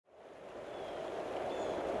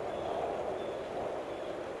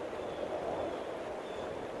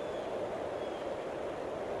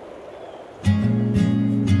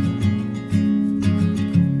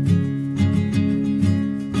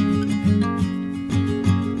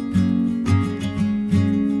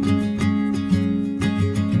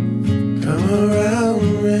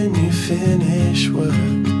when you finish work. I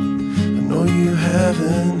know you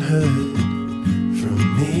haven't heard from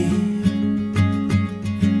me.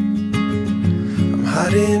 I'm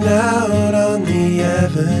hiding out on the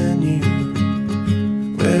avenue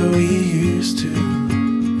where we used to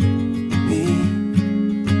meet.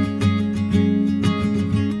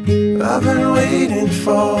 I've been waiting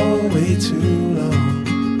for way too long.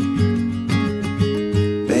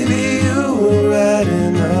 Baby, you were right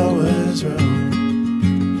and I was wrong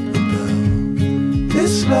about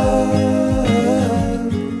this love.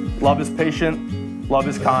 Love is patient, love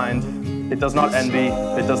is kind. It does not envy,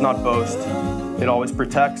 it does not boast. It always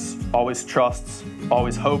protects, always trusts,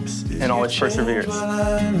 always hopes, and always perseveres. While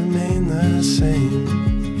I remain the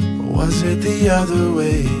same, or was it the other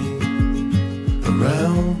way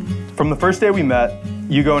around? From the first day we met,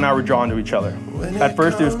 Ugo and I were drawn to each other. At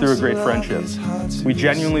first, it was through a great friendship. We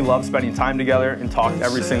genuinely loved spending time together and talked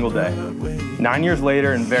every single day. 9 years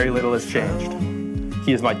later, and very little has changed.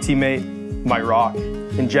 He is my teammate, my rock,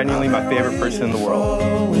 and genuinely my favorite person in the world.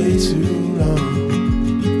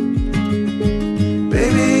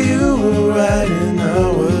 Baby, you were right and I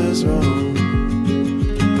was wrong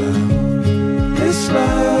about this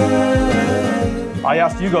love. I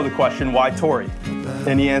asked Ugo the question, why Tory?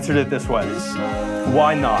 And he answered it this way,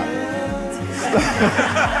 why not?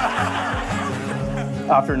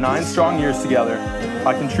 After 9 strong years together,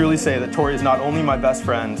 I can truly say that Tory is not only my best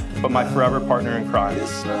friend, but my forever partner in crime.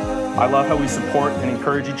 I love how we support and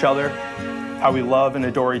encourage each other, how we love and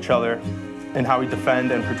adore each other, and how we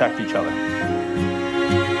defend and protect each other.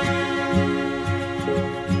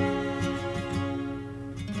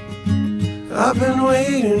 I've been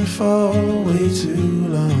waiting for way too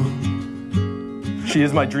long. She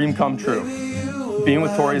is my dream come true. Being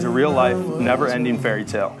with Tory is a real-life, never-ending fairy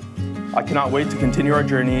tale. I cannot wait to continue our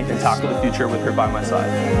journey and tackle the future with her by my side.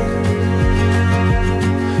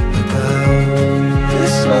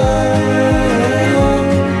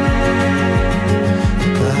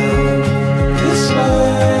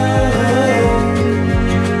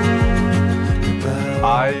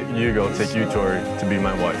 I, Ugo, take you, Tory, to be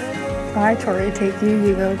my wife. I, Tory, take you,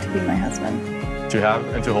 Ugo, to be my husband. To have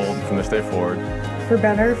and to hold from this day forward. For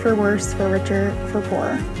better, for worse, for richer, for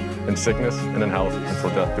poorer. In sickness and in health, until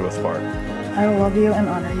death do us part. I will love you and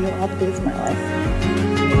honor you all the days of my life.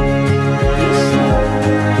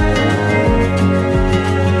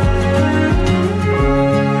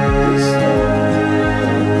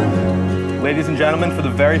 Ladies and gentlemen, for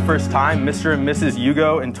the very first time, Mr. and Mrs.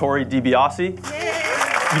 Ugo and Tory DiBiase.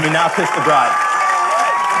 You may now kiss the bride.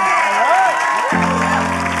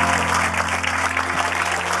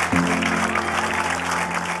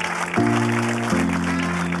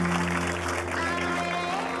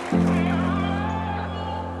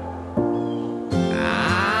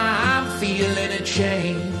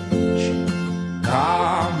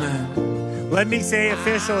 Let me say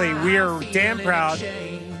officially, we are damn proud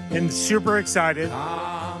and super excited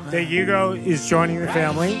that Ugo is joining the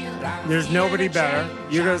family. There's nobody better.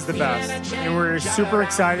 Ugo's the best. And we're super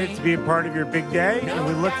excited to be a part of your big day, and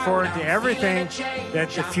we look forward to everything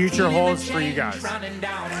that the future holds for you guys.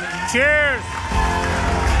 Cheers!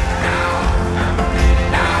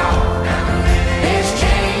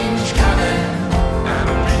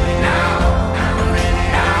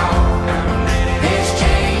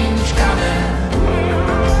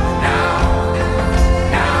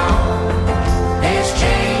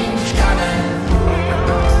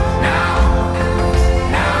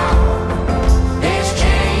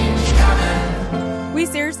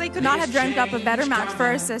 Could not have dreamt up a better match for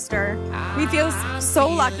our sister. We feel so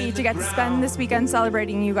lucky to get to spend this weekend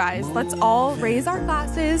celebrating you guys. Let's all raise our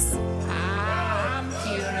glasses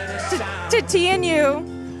to T and you,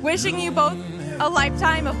 wishing you both a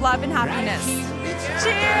lifetime of love and happiness.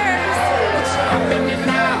 Cheers! It's happening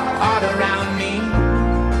now, all around me.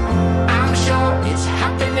 I'm sure it's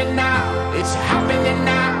happening now. It's happening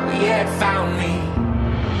now. Yeah, it found me.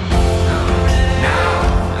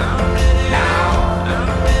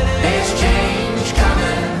 There's change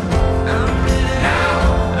coming. Now,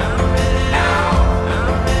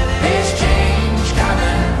 there's change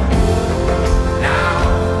coming.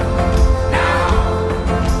 Now,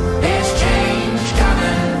 there's change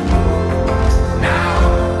coming.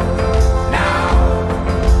 Now,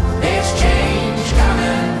 there's change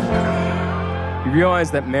coming. You realize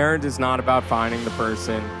that marriage is not about finding the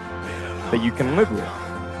person that you can live with.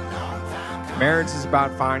 Marriage is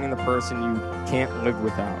about finding the person you can't live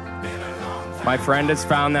without. My friend has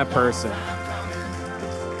found that person.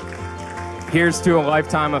 Here's to a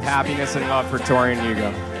lifetime of happiness and love for Tory and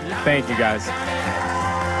Ugo. Thank you, guys.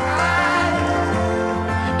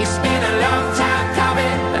 It's been a long time. stop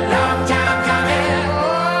it.